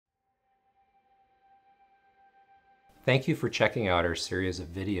Thank you for checking out our series of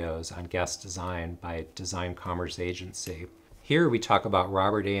videos on guest design by Design Commerce Agency. Here we talk about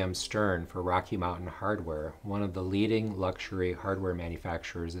Robert A.M. Stern for Rocky Mountain Hardware, one of the leading luxury hardware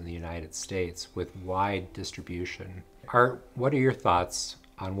manufacturers in the United States with wide distribution. Art, what are your thoughts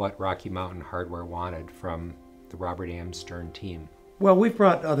on what Rocky Mountain Hardware wanted from the Robert A.M. Stern team? Well, we've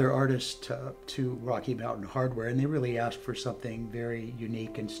brought other artists to Rocky Mountain Hardware, and they really asked for something very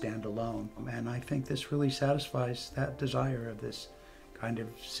unique and standalone. And I think this really satisfies that desire of this kind of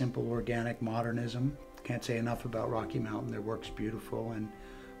simple, organic modernism. Can't say enough about Rocky Mountain. Their work's beautiful, and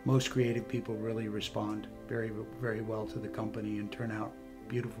most creative people really respond very, very well to the company and turn out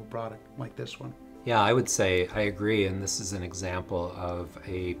beautiful product like this one. Yeah, I would say I agree, and this is an example of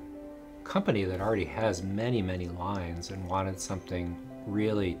a company that already has many, many lines and wanted something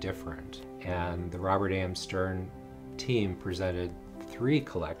really different. And the Robert A.M. Stern team presented 3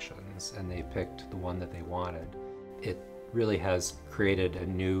 collections and they picked the one that they wanted. It really has created a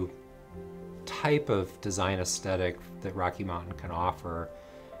new type of design aesthetic that Rocky Mountain can offer,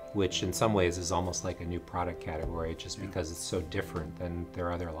 which in some ways is almost like a new product category just because it's so different than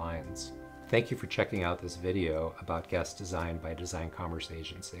their other lines. Thank you for checking out this video about guest design by Design Commerce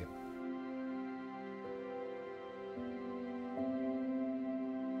Agency.